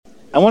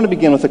I want to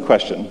begin with a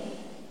question.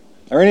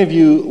 Are any of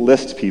you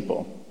list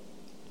people?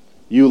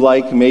 You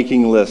like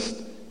making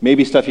lists,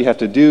 maybe stuff you have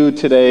to do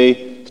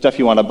today, stuff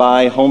you want to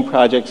buy, home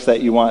projects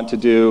that you want to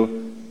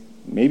do.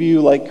 Maybe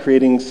you like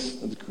creating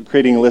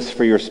lists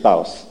for your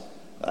spouse.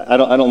 I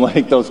don't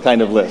like those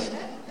kind of lists.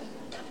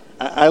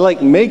 I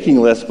like making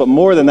lists, but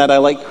more than that, I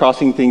like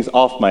crossing things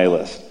off my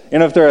list.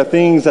 And if there are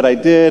things that I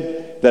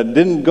did that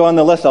didn't go on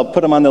the list, I'll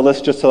put them on the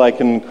list just so I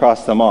can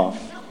cross them off.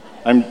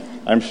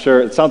 I'm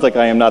sure, it sounds like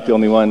I am not the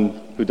only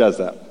one who does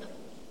that.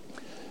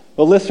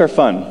 Well, lists are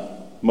fun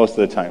most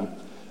of the time.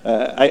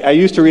 I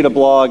used to read a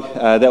blog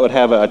that would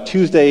have a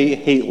Tuesday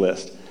hate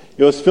list.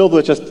 It was filled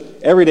with just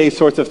everyday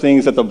sorts of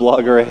things that the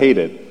blogger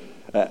hated.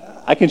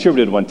 I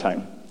contributed one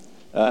time.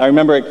 I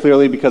remember it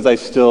clearly because I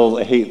still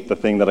hate the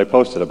thing that I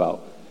posted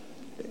about.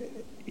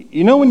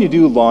 You know when you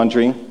do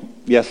laundry?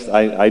 Yes,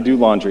 I do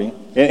laundry.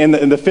 And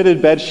the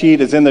fitted bed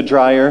sheet is in the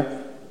dryer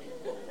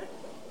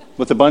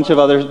with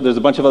there's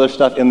a bunch of other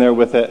stuff in there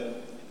with it.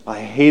 I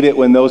hate it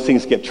when those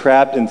things get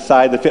trapped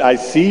inside the fit. I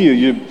see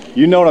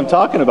you know what I'm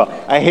talking about.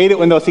 I hate it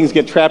when those things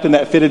get trapped in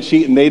that fitted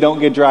sheet and they don't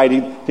get dried.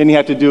 Then you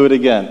have to do it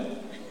again.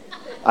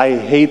 I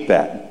hate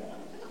that.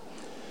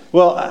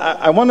 Well,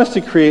 I want us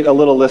to create a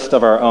little list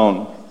of our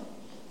own.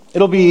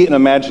 It'll be an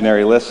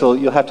imaginary list, so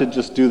you'll have to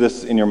just do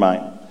this in your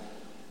mind.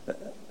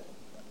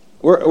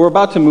 We're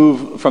about to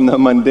move from the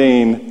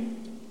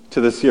mundane to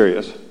the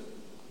serious.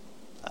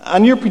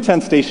 On your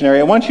pretend stationery,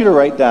 I want you to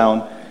write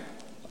down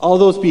all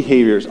those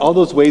behaviors, all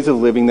those ways of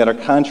living that are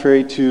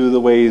contrary to the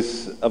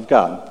ways of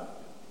God.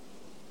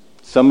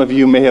 Some of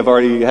you may have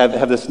already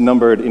have this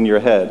numbered in your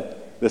head.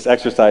 This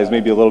exercise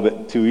may be a little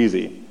bit too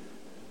easy.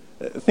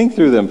 Think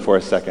through them for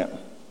a second.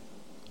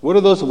 What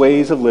are those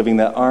ways of living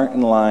that aren't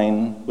in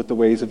line with the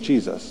ways of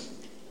Jesus?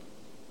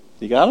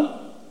 You got them?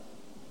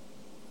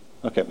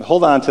 Okay,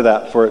 hold on to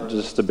that for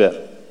just a bit.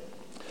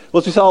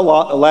 Well, as we saw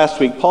last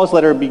week, Paul's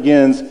letter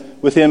begins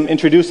with him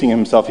introducing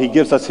himself. He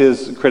gives us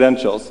his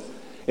credentials.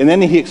 And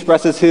then he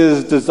expresses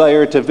his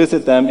desire to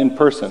visit them in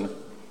person.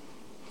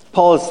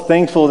 Paul is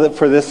thankful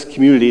for this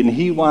community, and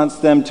he wants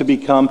them to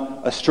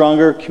become a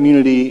stronger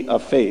community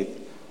of faith.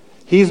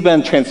 He's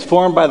been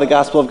transformed by the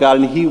gospel of God,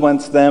 and he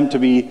wants them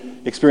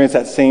to experience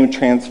that same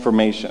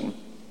transformation.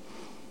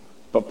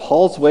 But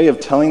Paul's way of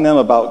telling them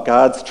about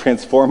God's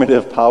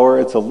transformative power,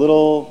 it's a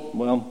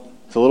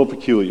little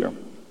peculiar.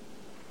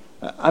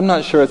 I'm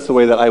not sure it's the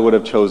way that I would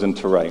have chosen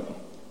to write.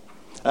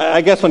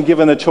 I guess when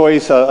given the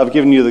choice of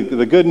giving you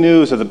the good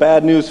news or the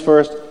bad news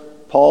first,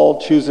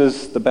 Paul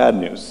chooses the bad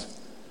news.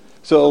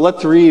 So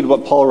let's read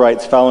what Paul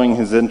writes following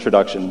his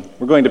introduction.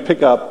 We're going to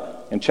pick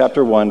up in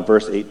chapter 1,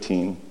 verse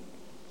 18.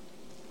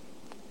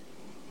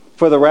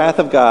 For the wrath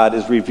of God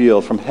is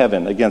revealed from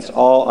heaven against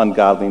all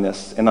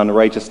ungodliness and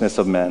unrighteousness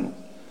of men,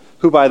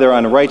 who by their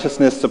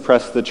unrighteousness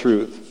suppress the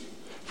truth.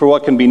 For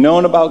what can be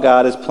known about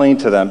God is plain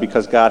to them,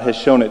 because God has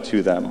shown it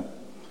to them.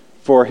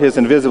 For his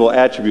invisible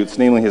attributes,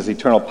 namely his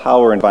eternal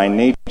power and divine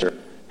nature,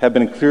 have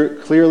been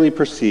clearly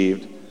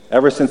perceived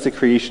ever since the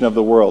creation of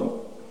the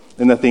world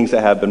and the things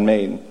that have been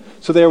made.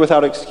 So they are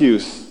without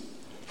excuse.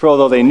 For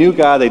although they knew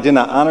God, they did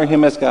not honor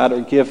him as God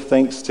or give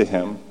thanks to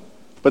him.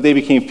 But they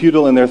became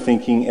futile in their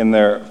thinking, and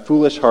their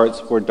foolish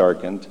hearts were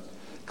darkened.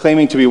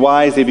 Claiming to be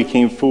wise, they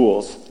became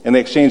fools, and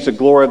they exchanged the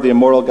glory of the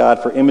immortal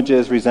God for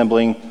images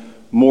resembling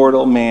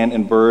mortal man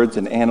and birds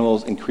and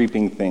animals and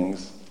creeping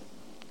things.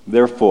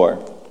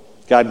 Therefore,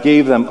 God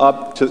gave them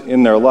up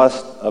in their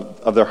lust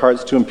of their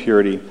hearts to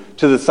impurity,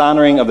 to the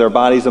dishonoring of their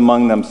bodies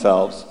among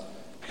themselves,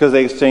 because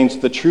they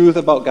exchanged the truth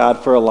about God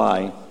for a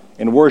lie,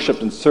 and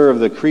worshipped and served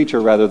the creature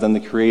rather than the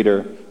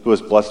Creator, who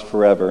is blessed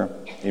forever.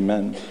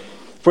 Amen.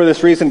 For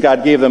this reason,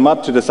 God gave them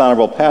up to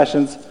dishonorable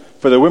passions,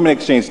 for the women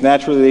exchanged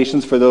natural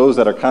relations for those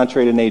that are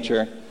contrary to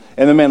nature,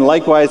 and the men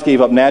likewise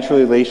gave up natural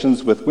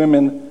relations with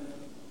women,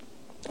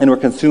 and were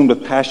consumed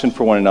with passion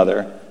for one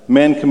another,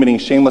 men committing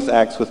shameless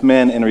acts with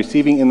men and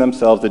receiving in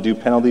themselves the due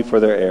penalty for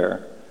their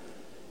error.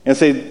 And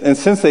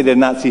since they did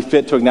not see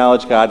fit to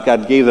acknowledge God,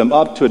 God gave them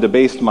up to a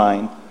debased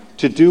mind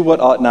to do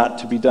what ought not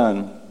to be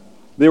done.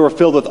 They were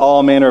filled with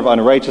all manner of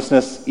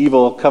unrighteousness,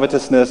 evil,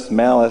 covetousness,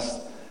 malice.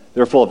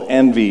 They were full of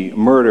envy,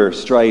 murder,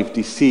 strife,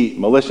 deceit,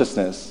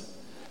 maliciousness.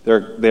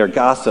 They are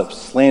gossips,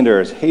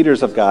 slanderers,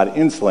 haters of God,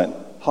 insolent,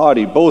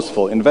 haughty,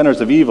 boastful,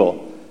 inventors of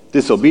evil,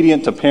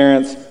 disobedient to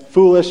parents,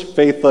 foolish,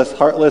 faithless,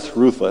 heartless,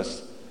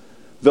 ruthless.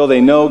 Though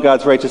they know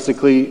God's righteous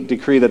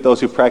decree that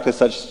those who practice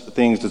such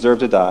things deserve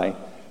to die,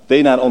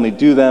 they not only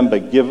do them,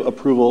 but give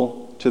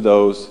approval to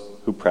those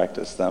who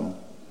practice them.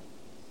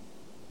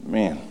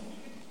 Man,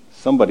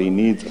 somebody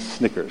needs a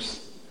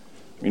Snickers.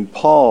 I mean,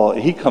 Paul,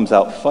 he comes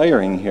out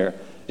firing here.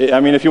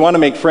 I mean, if you want to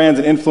make friends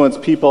and influence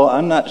people,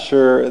 I'm not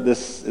sure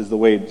this is the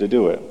way to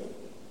do it.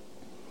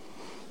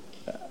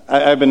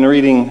 I've been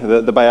reading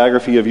the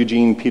biography of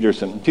Eugene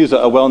Peterson. He was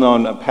a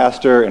well-known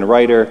pastor and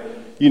writer.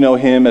 You know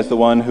him as the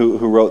one who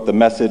wrote the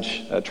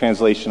Message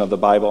translation of the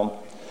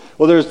Bible.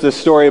 Well, there's this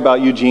story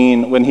about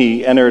Eugene. When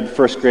he entered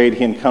first grade,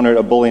 he encountered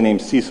a bully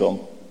named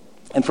Cecil.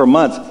 And for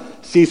months,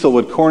 Cecil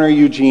would corner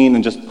Eugene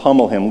and just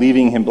pummel him,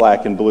 leaving him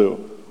black and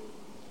blue.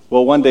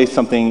 Well, one day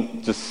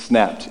something just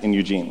snapped in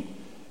Eugene.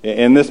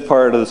 And this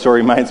part of the story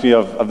reminds me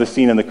of the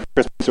scene in the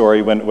Christmas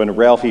Story when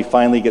Ralphie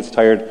finally gets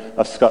tired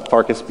of Scott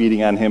Farkas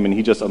beating on him and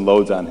he just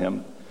unloads on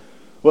him.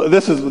 Well,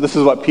 this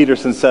is what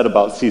Peterson said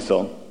about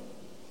Cecil.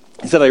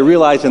 He said, I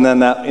realized in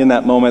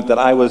that moment that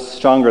I was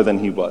stronger than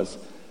he was.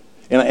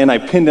 And I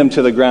pinned him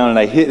to the ground and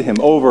I hit him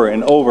over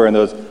and over and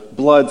there was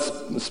blood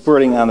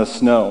spurting on the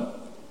snow.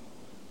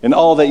 And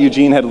all that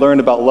Eugene had learned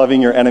about loving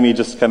your enemy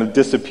just kind of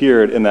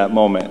disappeared in that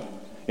moment.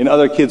 And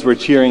other kids were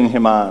cheering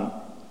him on.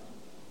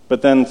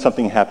 But then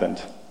something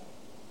happened.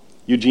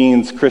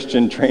 Eugene's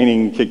Christian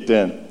training kicked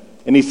in.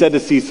 And he said to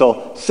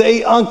Cecil,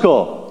 say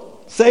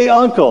uncle, say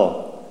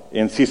uncle.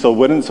 And Cecil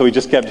wouldn't, so he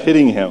just kept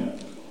hitting him.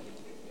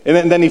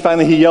 And then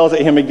he yells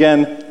at him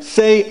again,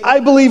 say, I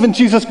believe in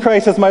Jesus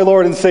Christ as my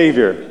Lord and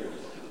Savior.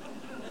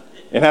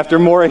 And after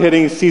more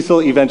hitting,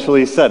 Cecil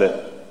eventually said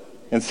it.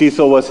 And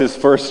Cecil was his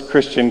first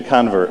Christian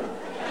convert.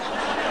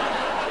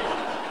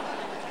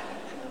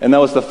 And that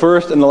was the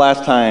first and the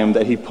last time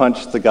that he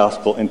punched the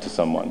gospel into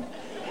someone.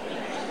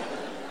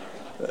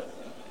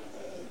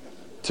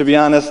 To be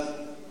honest,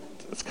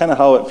 it's kind of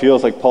how it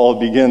feels like Paul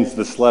begins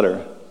this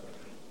letter.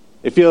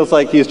 It feels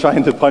like he's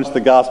trying to punch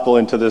the gospel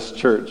into this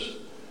church.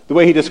 The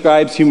way he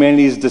describes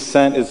humanity's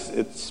descent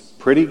it's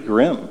pretty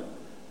grim.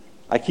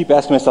 I keep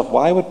asking myself,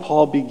 why would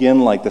Paul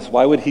begin like this?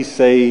 Why would he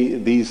say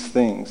these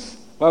things?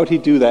 Why would he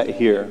do that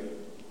here?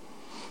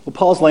 Well,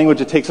 Paul's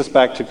language, it takes us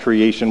back to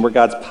creation, where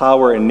God's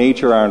power and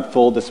nature are on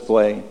full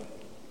display.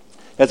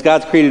 As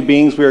God's created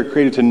beings, we are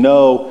created to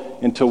know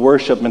and to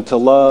worship and to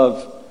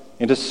love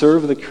and to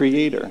serve the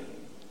Creator.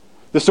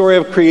 The story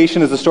of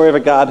creation is the story of a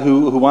God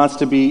who wants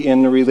to be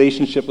in a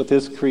relationship with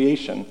his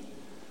creation.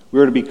 We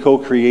are to be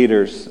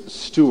co-creators,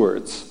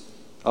 stewards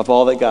of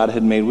all that God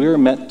had made. We were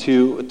meant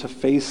to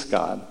face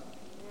God.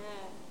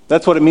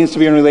 That's what it means to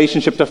be in a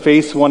relationship, to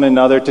face one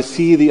another, to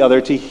see the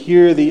other, to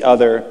hear the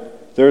other.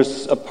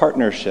 There's a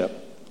partnership.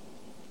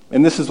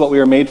 And this is what we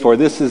are made for.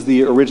 This is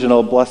the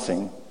original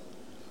blessing.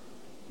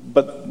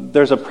 But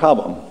there's a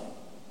problem.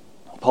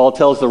 Paul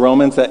tells the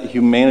Romans that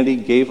humanity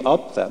gave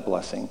up that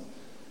blessing.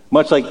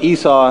 Much like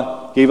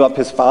Esau gave up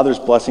his father's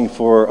blessing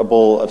for a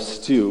bowl of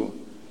stew,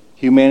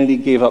 humanity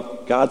gave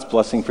up God's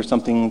blessing for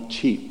something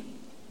cheap.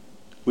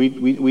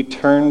 We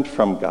turned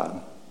from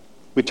God.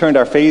 We turned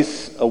our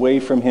face away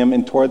from him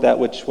and toward that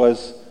which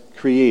was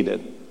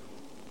created.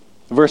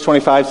 Verse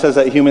 25 says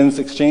that humans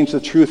exchanged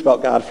the truth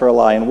about God for a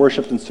lie and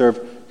worshiped and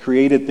served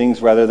created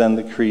things rather than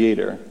the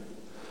Creator.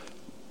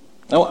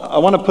 I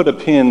want to put a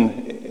pin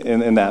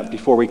in that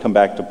before we come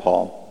back to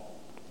Paul.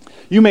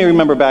 You may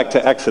remember back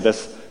to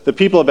Exodus. The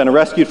people have been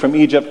rescued from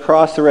Egypt,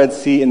 crossed the Red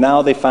Sea, and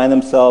now they find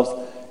themselves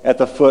at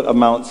the foot of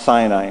Mount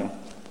Sinai.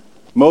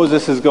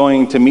 Moses is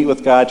going to meet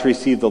with God to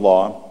receive the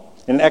law.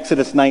 In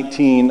Exodus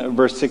 19,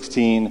 verse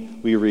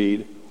 16, we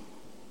read,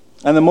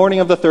 On the morning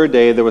of the third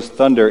day there was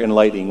thunder and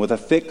lightning, with a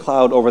thick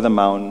cloud over the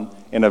mountain,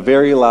 and a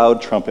very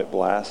loud trumpet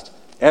blast.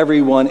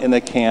 Everyone in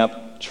the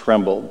camp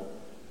trembled.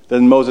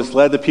 Then Moses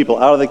led the people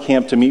out of the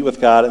camp to meet with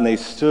God, and they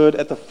stood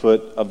at the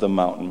foot of the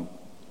mountain.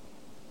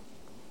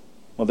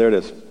 Well, there it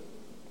is.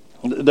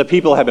 The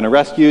people have been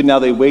rescued. Now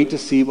they wait to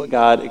see what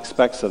God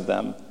expects of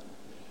them.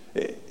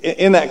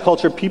 In that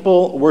culture,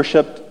 people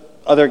worshipped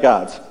other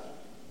gods.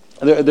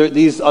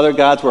 These other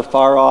gods were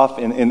far off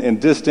and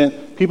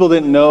distant. People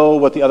didn't know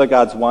what the other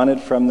gods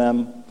wanted from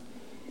them.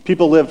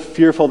 People lived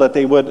fearful that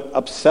they would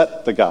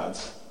upset the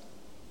gods.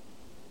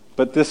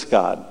 But this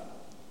God,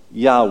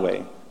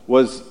 Yahweh,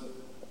 was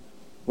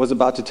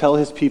about to tell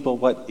his people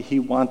what he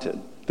wanted.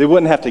 They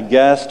wouldn't have to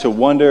guess, to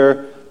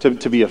wonder,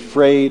 to be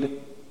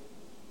afraid.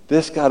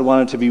 This God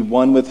wanted to be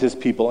one with his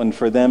people and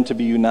for them to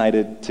be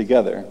united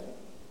together.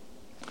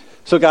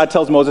 So God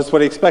tells Moses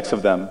what he expects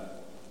of them,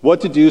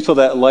 what to do so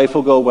that life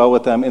will go well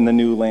with them in the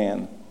new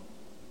land.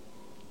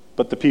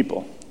 But the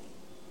people,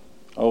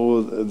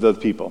 the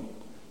people,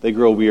 they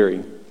grow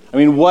weary. I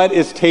mean, what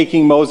is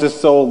taking Moses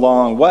so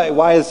long?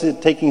 Why is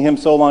it taking him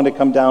so long to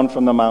come down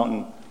from the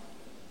mountain?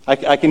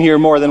 I can hear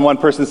more than one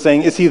person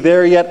saying, is he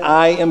there yet?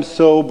 I am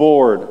so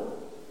bored.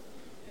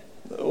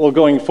 Well,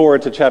 going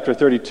forward to chapter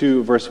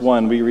 32, verse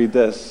 1, we read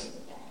this.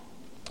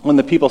 When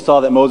the people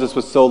saw that Moses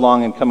was so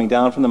long in coming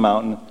down from the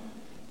mountain,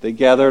 they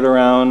gathered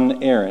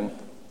around Aaron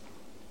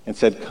and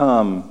said,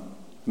 Come,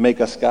 make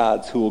us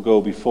gods who will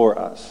go before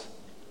us.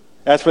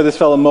 As for this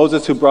fellow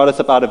Moses who brought us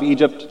up out of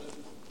Egypt,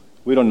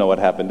 we don't know what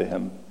happened to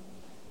him.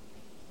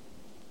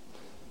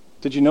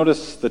 Did you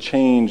notice the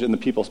change in the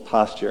people's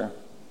posture?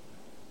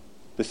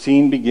 The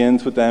scene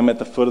begins with them at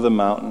the foot of the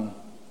mountain,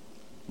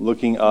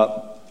 looking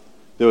up.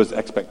 There was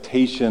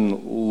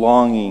expectation,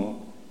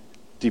 longing,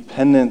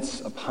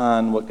 dependence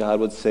upon what God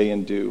would say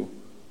and do.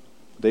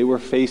 They were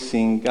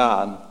facing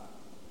God.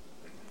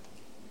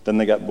 Then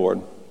they got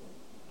bored.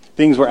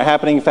 Things weren't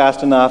happening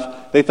fast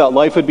enough. They thought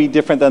life would be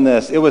different than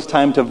this. It was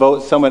time to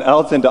vote someone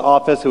else into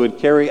office who would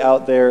carry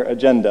out their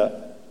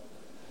agenda.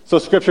 So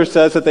Scripture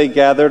says that they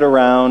gathered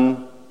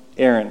around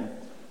Aaron.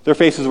 Their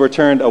faces were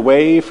turned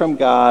away from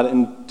God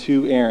and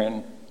to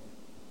Aaron.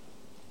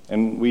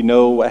 And we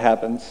know what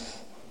happens.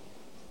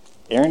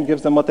 Aaron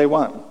gives them what they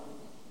want.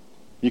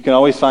 You can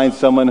always find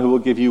someone who will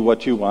give you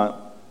what you want,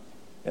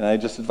 and I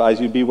just advise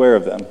you to beware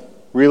of them.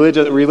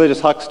 Religious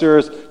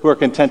hucksters who are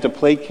content to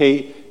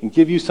placate and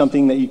give you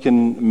something that you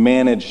can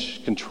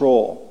manage,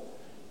 control.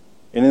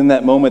 And in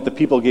that moment, the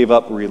people gave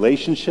up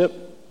relationship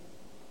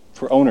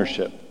for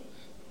ownership.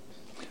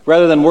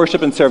 Rather than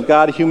worship and serve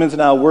God, humans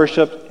now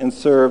worshiped and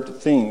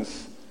served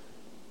things.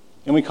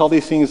 And we call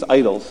these things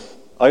idols.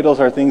 Idols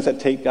are things that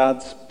take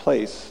God's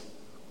place.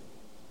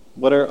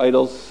 What are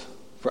idols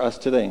for us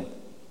today?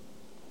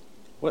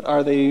 What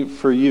are they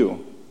for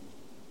you?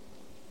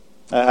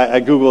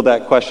 I Googled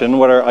that question,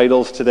 what are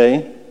idols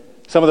today?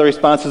 Some of the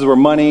responses were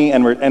money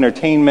and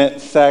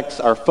entertainment,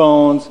 sex, our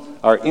phones,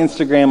 our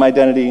Instagram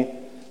identity.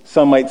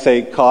 Some might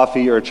say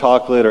coffee or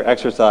chocolate or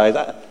exercise.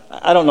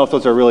 I don't know if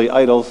those are really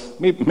idols.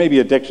 Maybe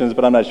addictions,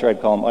 but I'm not sure I'd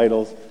call them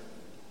idols.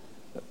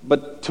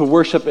 But to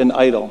worship an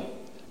idol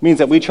means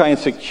that we try and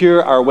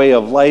secure our way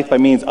of life by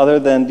means other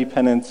than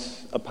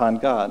dependence upon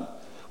God.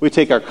 We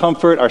take our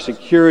comfort, our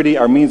security,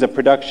 our means of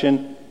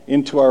production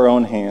into our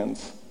own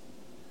hands.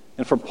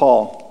 And for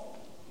Paul,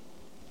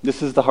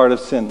 this is the heart of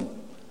sin.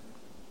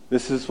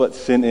 This is what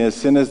sin is.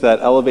 Sin is that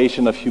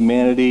elevation of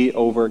humanity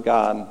over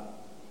God.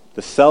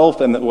 The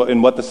self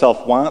and what the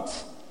self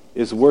wants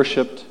is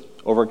worshipped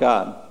over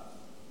God.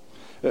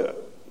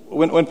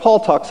 When Paul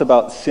talks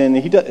about sin,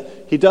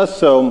 he does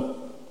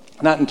so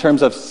not in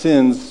terms of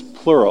sins,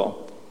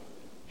 plural.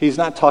 He's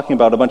not talking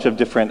about a bunch of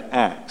different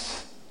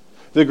acts.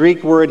 The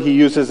Greek word he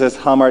uses is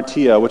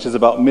hamartia, which is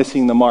about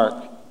missing the mark.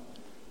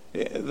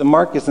 The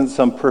mark isn't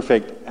some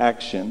perfect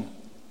action.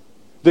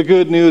 The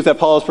good news that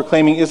Paul is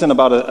proclaiming isn't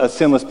about a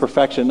sinless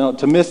perfection. No,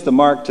 to miss the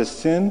mark, to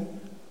sin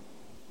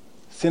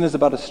is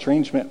about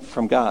estrangement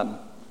from God.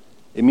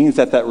 It means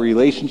that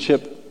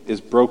relationship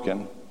is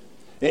broken.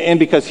 And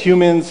because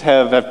humans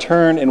have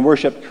turned and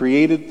worshiped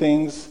created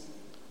things,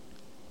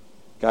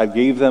 God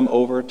gave them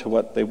over to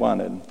what they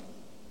wanted.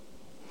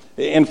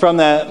 And from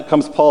that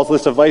comes Paul's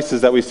list of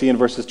vices that we see in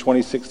verses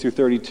 26 through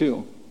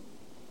 32.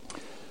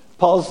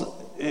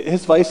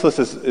 His vice list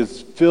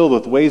is filled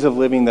with ways of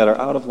living that are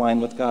out of line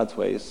with God's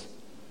ways.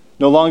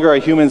 No longer are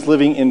humans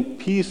living in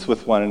peace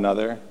with one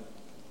another.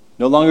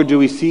 No longer do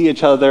we see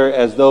each other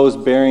as those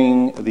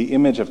bearing the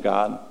image of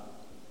God.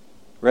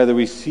 Rather,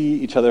 we see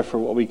each other for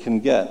what we can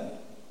get.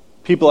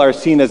 People are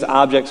seen as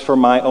objects for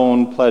my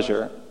own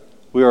pleasure.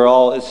 We are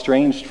all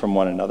estranged from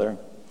one another.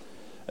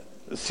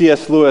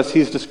 C.S. Lewis,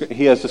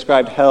 he has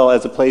described hell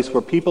as a place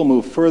where people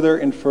move further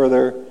and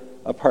further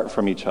apart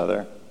from each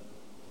other.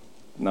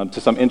 Now,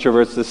 to some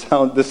introverts,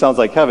 this sounds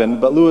like heaven,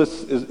 but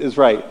Lewis is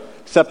right.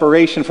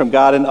 Separation from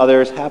God and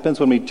others happens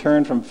when we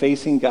turn from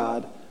facing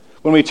God,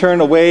 when we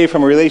turn away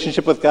from a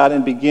relationship with God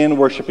and begin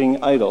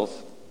worshiping idols.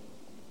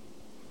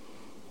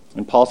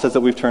 And Paul says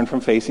that we've turned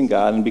from facing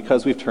God, and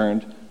because we've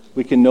turned,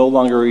 we can no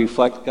longer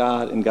reflect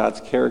God and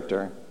God's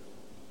character.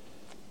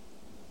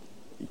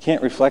 You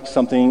can't reflect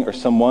something or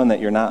someone that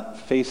you're not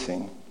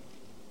facing.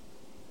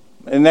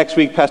 And next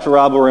week, Pastor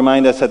Rob will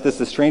remind us that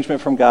this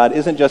estrangement from God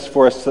isn't just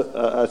for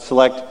a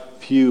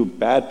select few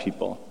bad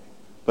people,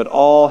 but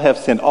all have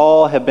sinned,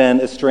 all have been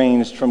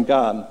estranged from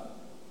God.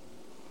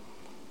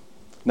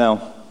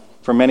 Now,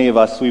 for many of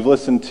us, we've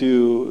listened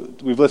to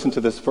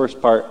this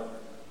first part,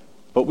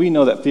 but we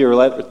know that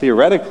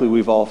theoretically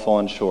we've all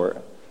fallen short.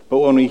 But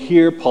when we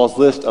hear Paul's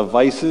list of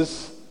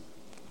vices,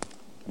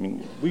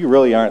 we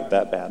really aren't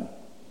that bad.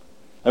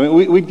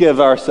 We'd give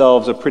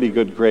ourselves a pretty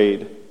good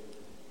grade.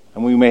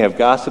 And we may have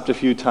gossiped a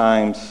few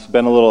times,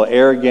 been a little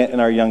arrogant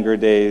in our younger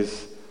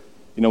days.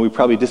 We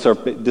probably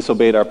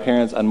disobeyed our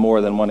parents on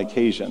more than one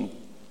occasion.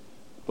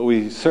 But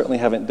we certainly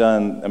haven't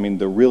done,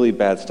 the really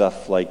bad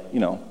stuff like,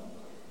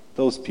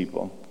 those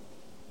people.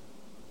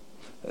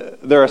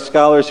 There are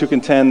scholars who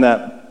contend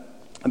that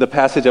the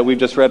passage that we've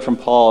just read from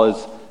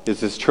Paul is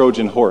this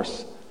Trojan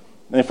horse.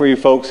 And for you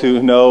folks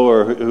who know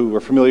or who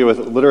are familiar with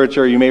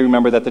literature, you may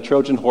remember that the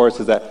Trojan horse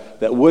is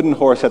that wooden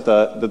horse that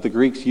the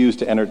Greeks used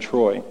to enter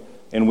Troy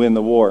and win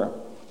the war.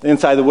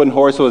 Inside the wooden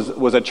horse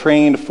was a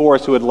trained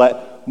force who would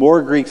let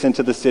more Greeks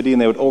into the city, and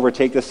they would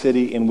overtake the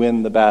city and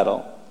win the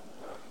battle.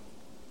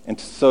 And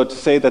so to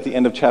say that the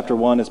end of chapter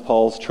 1 is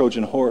Paul's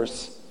Trojan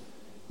horse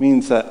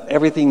means that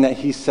everything that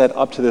he said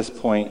up to this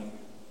point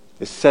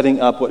is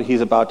setting up what he's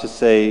about to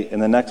say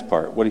in the next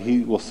part, what he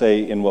will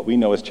say in what we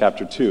know as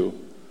chapter 2.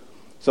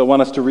 So I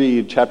want us to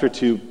read chapter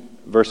 2,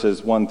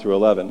 verses 1 through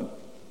 11.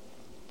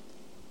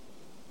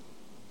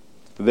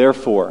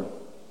 Therefore,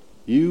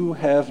 you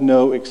have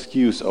no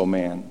excuse, O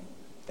man,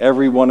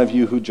 every one of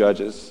you who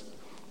judges.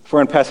 For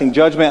in passing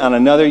judgment on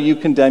another, you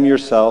condemn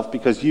yourself,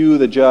 because you,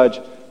 the judge,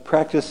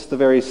 practice the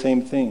very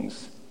same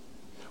things.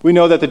 We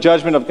know that the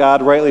judgment of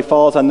God rightly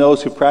falls on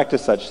those who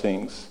practice such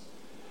things.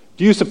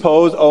 Do you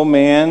suppose, O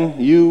man,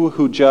 you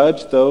who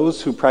judge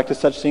those who practice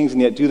such things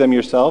and yet do them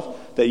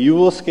yourself, that you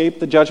will escape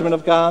the judgment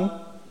of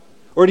God?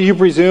 Or do you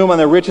presume on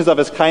the riches of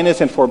his kindness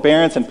and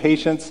forbearance and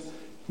patience,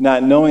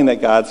 not knowing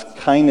that God's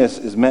kindness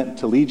is meant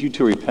to lead you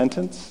to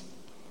repentance?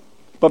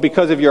 But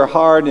because of your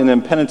hard and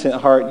impenitent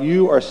heart,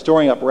 you are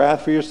storing up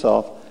wrath for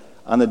yourself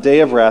on the day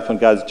of wrath when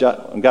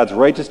God's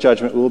righteous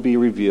judgment will be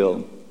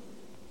revealed.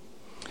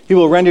 He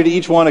will render to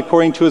each one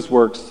according to his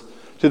works.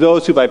 To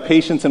those who by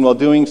patience and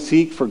well-doing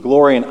seek for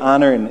glory and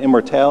honor and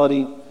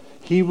immortality,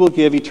 he will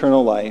give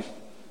eternal life.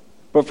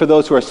 But for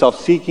those who are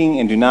self-seeking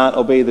and do not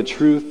obey the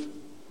truth,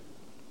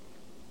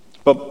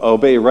 but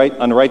obey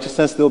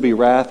unrighteousness, there will be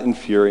wrath and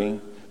fury.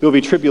 There will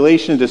be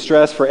tribulation and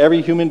distress for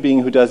every human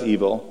being who does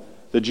evil,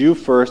 the Jew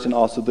first and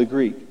also the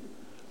Greek.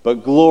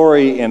 But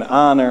glory and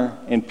honor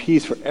and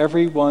peace for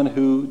everyone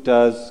who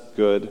does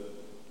good,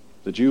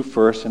 the Jew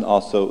first and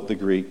also the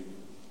Greek.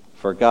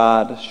 For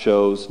God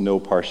shows no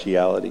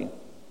partiality.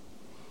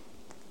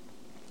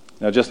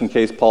 Now, just in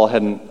case Paul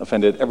hadn't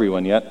offended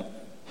everyone yet,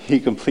 he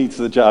completes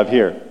the job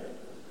here.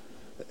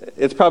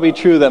 It's probably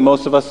true that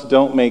most of us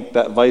don't make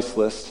that vice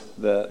list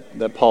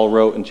that Paul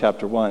wrote in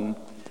chapter 1.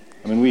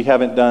 I mean, we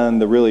haven't done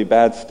the really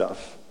bad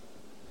stuff.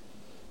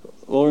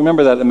 Well,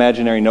 remember that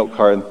imaginary note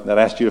card that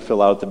I asked you to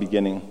fill out at the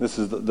beginning. This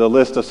is the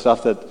list of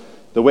stuff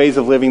the ways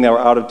of living that were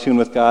out of tune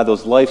with God,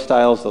 those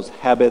lifestyles, those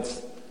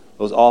habits,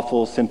 those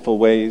awful, sinful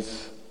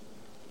ways.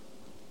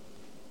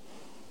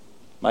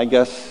 My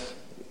guess,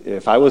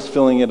 if I was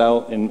filling it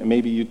out, and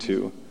maybe you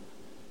too,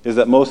 is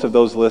that most of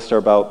those lists are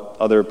about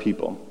other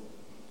people.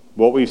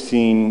 What we've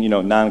seen,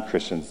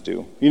 non-Christians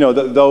do.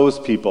 Those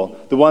people,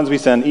 the ones we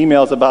send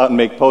emails about and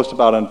make posts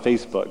about on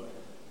Facebook.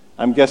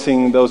 I'm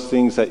guessing those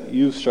things that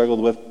you've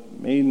struggled with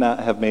may not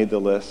have made the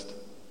list.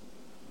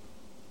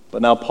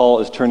 But now Paul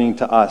is turning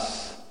to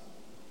us,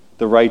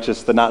 the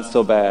righteous, the not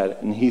so bad,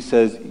 and he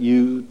says,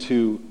 you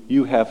too,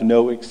 you have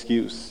no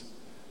excuse.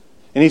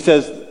 And he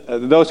says,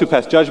 those of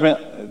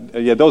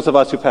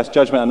us who pass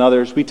judgment on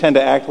others, we tend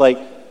to act like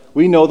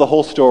we know the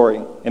whole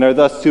story and are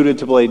thus suited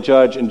to play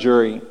judge and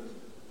jury.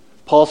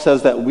 Paul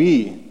says that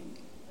we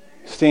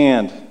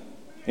stand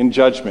in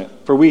judgment,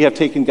 for we have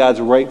taken God's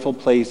rightful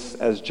place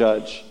as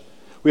judge.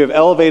 We have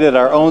elevated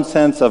our own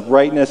sense of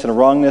rightness and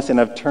wrongness and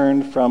have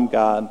turned from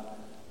God.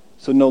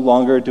 So no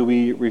longer do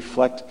we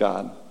reflect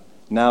God.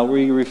 Now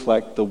we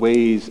reflect the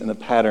ways and the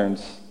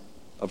patterns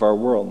of our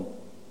world.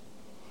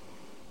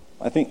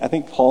 I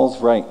think Paul's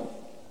right.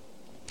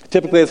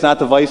 Typically, it's not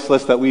the vice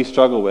list that we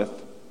struggle with,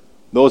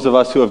 those of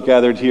us who have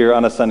gathered here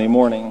on a Sunday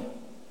morning.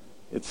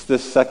 It's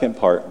this second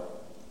part.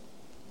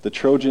 The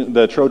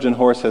Trojan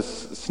horse has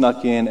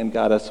snuck in and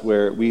got us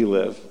where we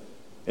live,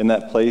 in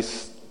that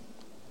place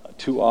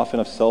too often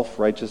of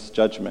self-righteous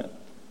judgment.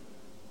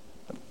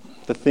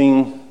 The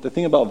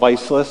thing about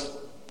vice lists,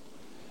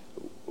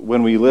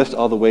 when we list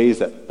all the ways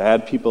that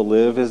bad people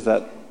live, is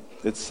that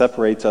it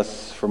separates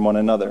us from one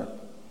another.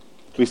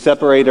 We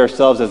separate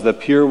ourselves as the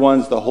pure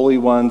ones, the holy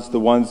ones, the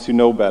ones who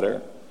know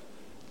better.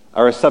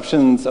 Our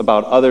assumptions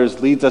about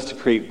others leads us to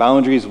create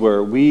boundaries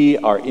where we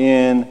are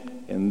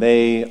in and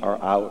they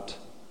are out.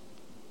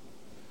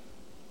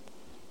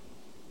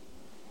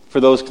 For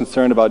those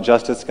concerned about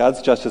justice,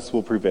 God's justice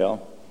will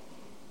prevail.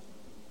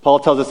 Paul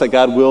tells us that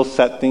God will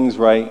set things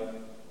right.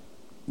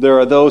 There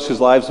are those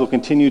whose lives will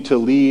continue to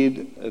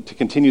lead to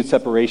continued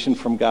separation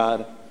from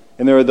God,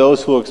 and there are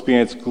those who will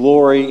experience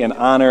glory and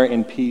honor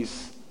and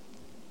peace.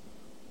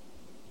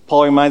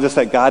 Paul reminds us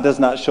that God does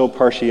not show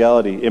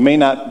partiality. It may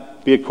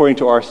not be according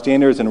to our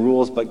standards and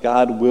rules, but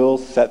God will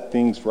set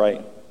things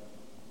right.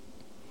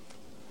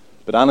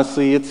 But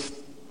honestly, it's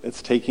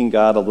taking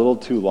God a little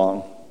too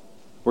long.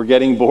 We're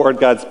getting bored.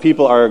 God's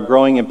people are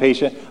growing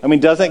impatient. I mean,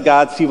 doesn't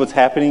God see what's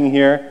happening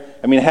here?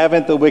 I mean,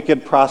 haven't the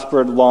wicked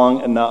prospered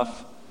long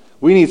enough?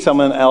 We need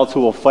someone else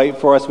who will fight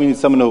for us. We need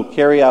someone who will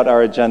carry out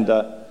our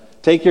agenda.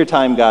 Take your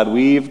time, God.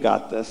 We've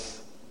got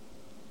this.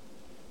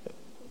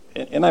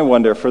 And I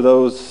wonder, for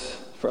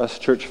us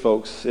church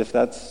folks, if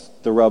that's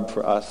the rub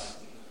for us.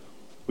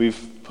 We've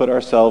put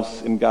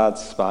ourselves in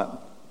God's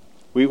spot.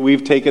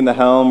 We've taken the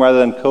helm rather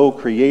than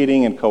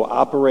co-creating and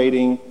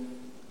co-operating.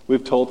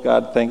 We've told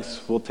God,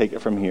 thanks, we'll take it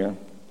from here.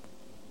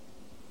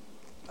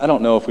 I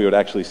don't know if we would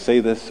actually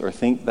say this or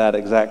think that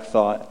exact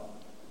thought,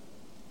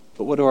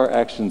 but what do our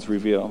actions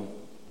reveal?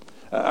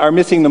 Our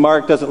missing the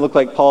mark doesn't look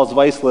like Paul's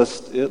vice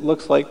list. It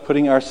looks like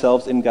putting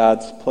ourselves in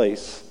God's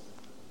place.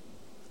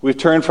 We've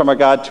turned from our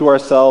God to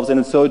ourselves, and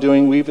in so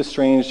doing, we've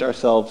estranged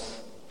ourselves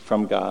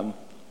from God.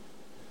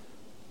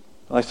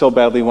 I so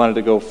badly wanted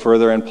to go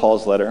further in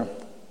Paul's letter.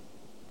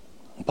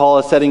 Paul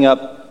is setting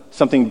up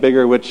something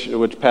bigger,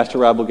 which Pastor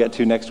Rob will get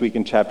to next week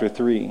in chapter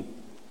 3.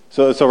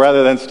 So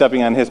rather than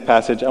stepping on his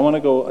passage, I want to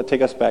go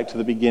take us back to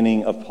the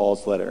beginning of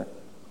Paul's letter.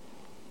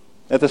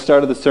 At the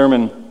start of the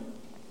sermon,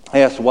 I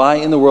asked why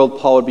in the world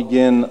Paul would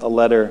begin a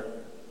letter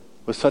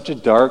with such a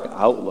dark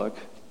outlook.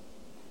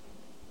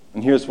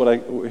 And here's what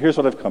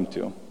I've come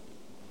to.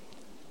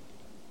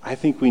 I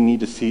think we need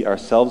to see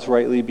ourselves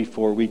rightly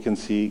before we can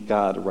see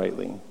God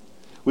rightly.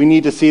 We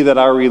need to see that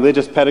our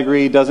religious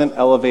pedigree doesn't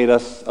elevate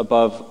us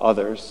above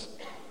others.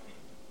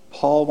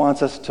 Paul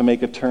wants us to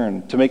make a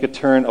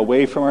turn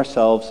away from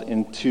ourselves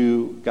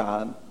into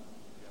God.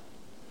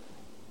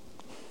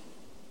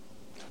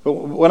 But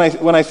when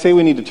I say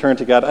we need to turn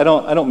to God, I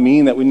don't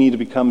mean that we need to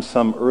become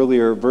some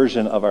earlier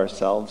version of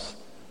ourselves.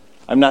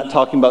 I'm not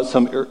talking about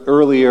some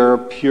earlier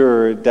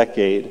pure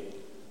decade.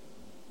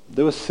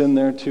 there was sin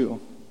there too.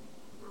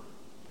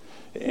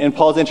 In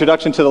Paul's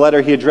introduction to the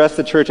letter, he addressed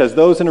the church as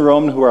those in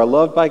Rome who are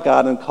loved by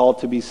God and called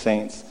to be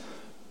saints.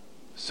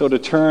 So to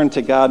turn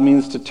to God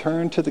means to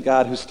turn to the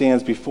God who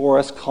stands before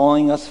us,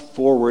 calling us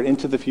forward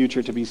into the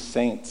future to be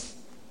saints.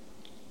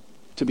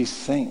 To be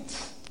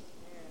saints.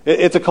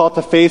 It's a call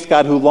to face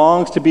God who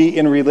longs to be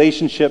in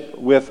relationship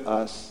with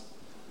us.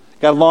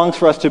 God longs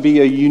for us to be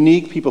a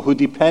unique people who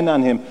depend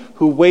on him,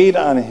 who wait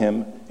on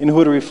him, and who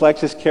would reflect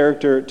his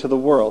character to the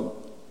world.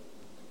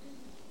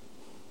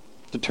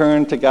 To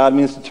turn to God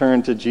means to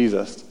turn to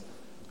Jesus,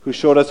 who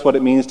showed us what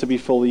it means to be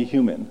fully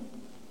human.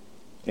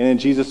 And in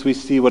Jesus we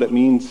see what it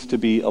means to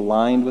be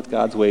aligned with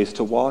God's ways,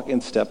 to walk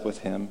in step with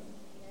him.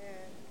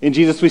 In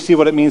Jesus we see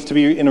what it means to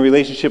be in a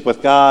relationship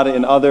with God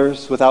and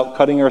others without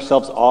cutting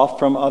ourselves off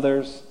from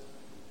others.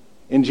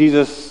 In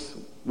Jesus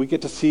we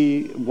get to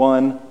see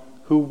one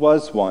who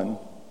was one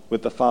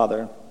with the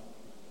Father.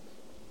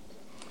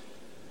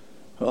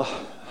 Well,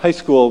 high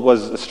school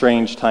was a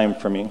strange time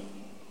for me.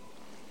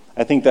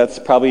 I think that's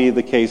probably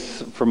the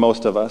case for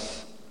most of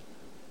us.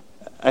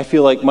 I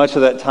feel like much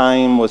of that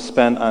time was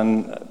spent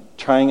on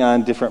trying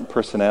on different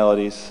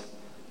personalities,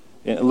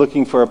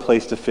 looking for a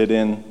place to fit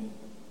in.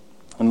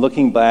 And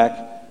looking back,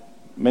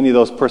 many of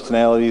those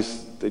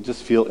personalities, they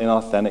just feel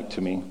inauthentic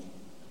to me.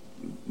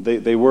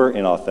 They were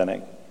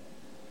inauthentic.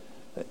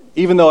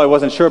 Even though I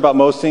wasn't sure about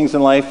most things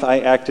in life, I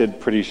acted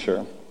pretty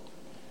sure.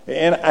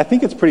 And I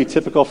think it's pretty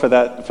typical for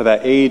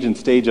that age and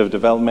stage of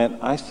development.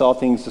 I saw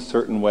things a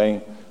certain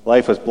way.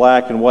 Life was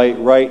black and white,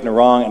 right and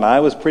wrong, and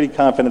I was pretty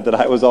confident that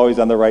I was always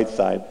on the right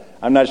side.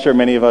 I'm not sure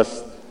many of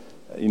us,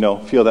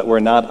 feel that we're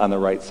not on the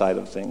right side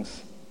of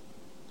things.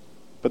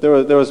 But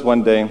there was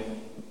one day,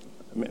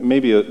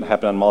 maybe it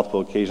happened on multiple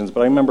occasions,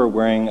 but I remember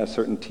wearing a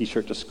certain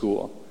t-shirt to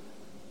school.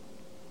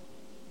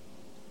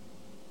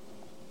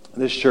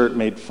 This shirt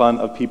made fun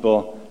of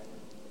people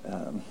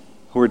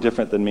who were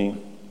different than me.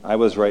 I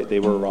was right, they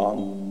were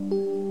wrong.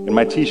 And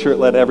my t-shirt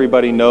let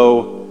everybody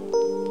know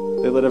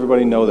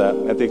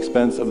that at the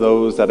expense of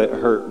those that it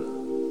hurt.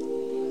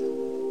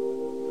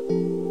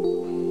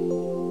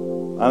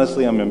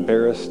 Honestly, I'm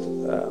embarrassed.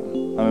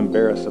 I'm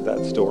embarrassed of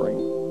that story.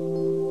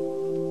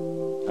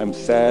 I'm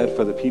sad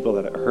for the people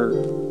that it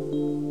hurt.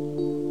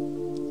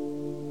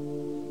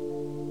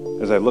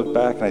 As I look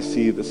back and I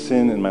see the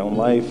sin in my own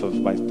life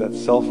of that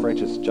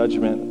self-righteous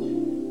judgment,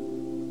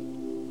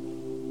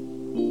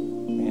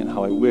 and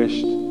how I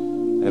wished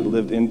I had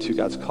lived into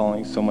God's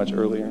calling so much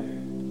earlier.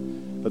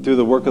 But through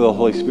the work of the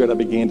Holy Spirit, I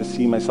began to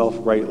see myself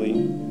rightly.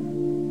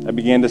 I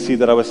began to see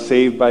that I was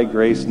saved by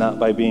grace, not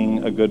by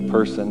being a good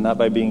person, not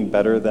by being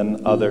better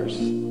than others.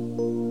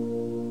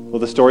 Well,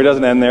 the story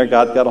doesn't end there.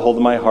 God got a hold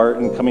of my heart,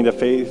 and coming to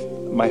faith,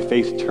 my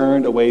face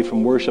turned away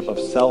from worship of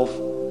self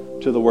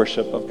to the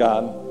worship of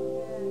God.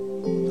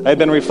 I had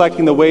been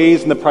reflecting the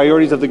ways and the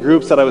priorities of the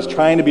groups that I was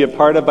trying to be a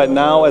part of, but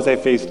now as I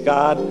faced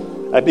God,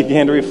 I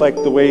began to reflect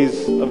the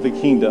ways of the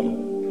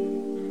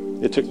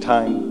kingdom. It took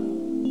time.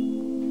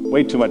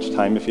 Way too much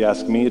time, if you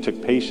ask me. It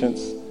took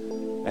patience.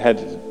 I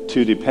had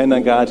to depend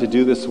on God to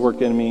do this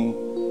work in me,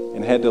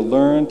 and had to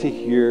learn to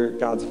hear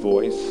God's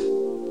voice.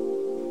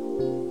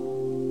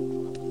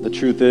 The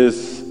truth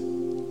is,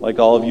 like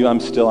all of you, I'm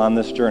still on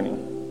this journey.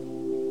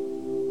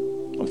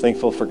 I'm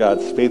thankful for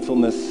God's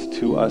faithfulness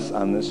to us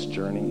on this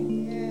journey.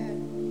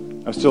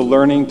 I'm still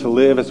learning to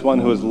live as one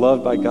who is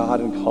loved by God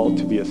and called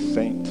to be a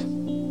saint.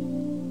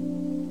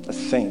 A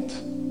saint.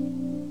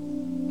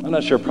 I'm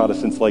not sure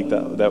Protestants like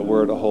that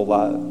word a whole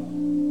lot,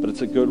 but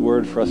it's a good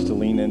word for us to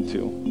lean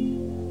into.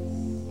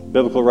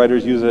 Biblical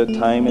writers use it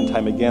time and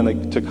time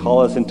again to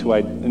call us into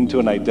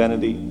an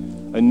identity,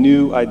 a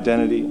new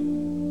identity.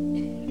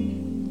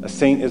 A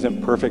saint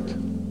isn't perfect.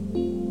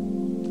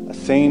 A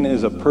saint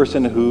is a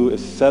person who is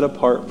set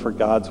apart for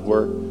God's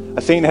work.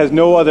 A saint has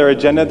no other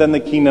agenda than the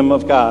kingdom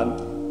of God.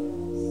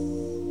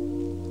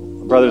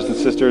 Brothers and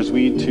sisters,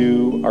 we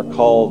too are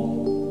called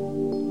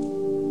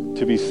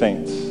to be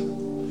saints,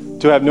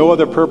 to have no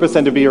other purpose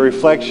than to be a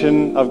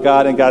reflection of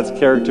God and God's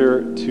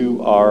character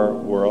to our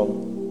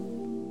world.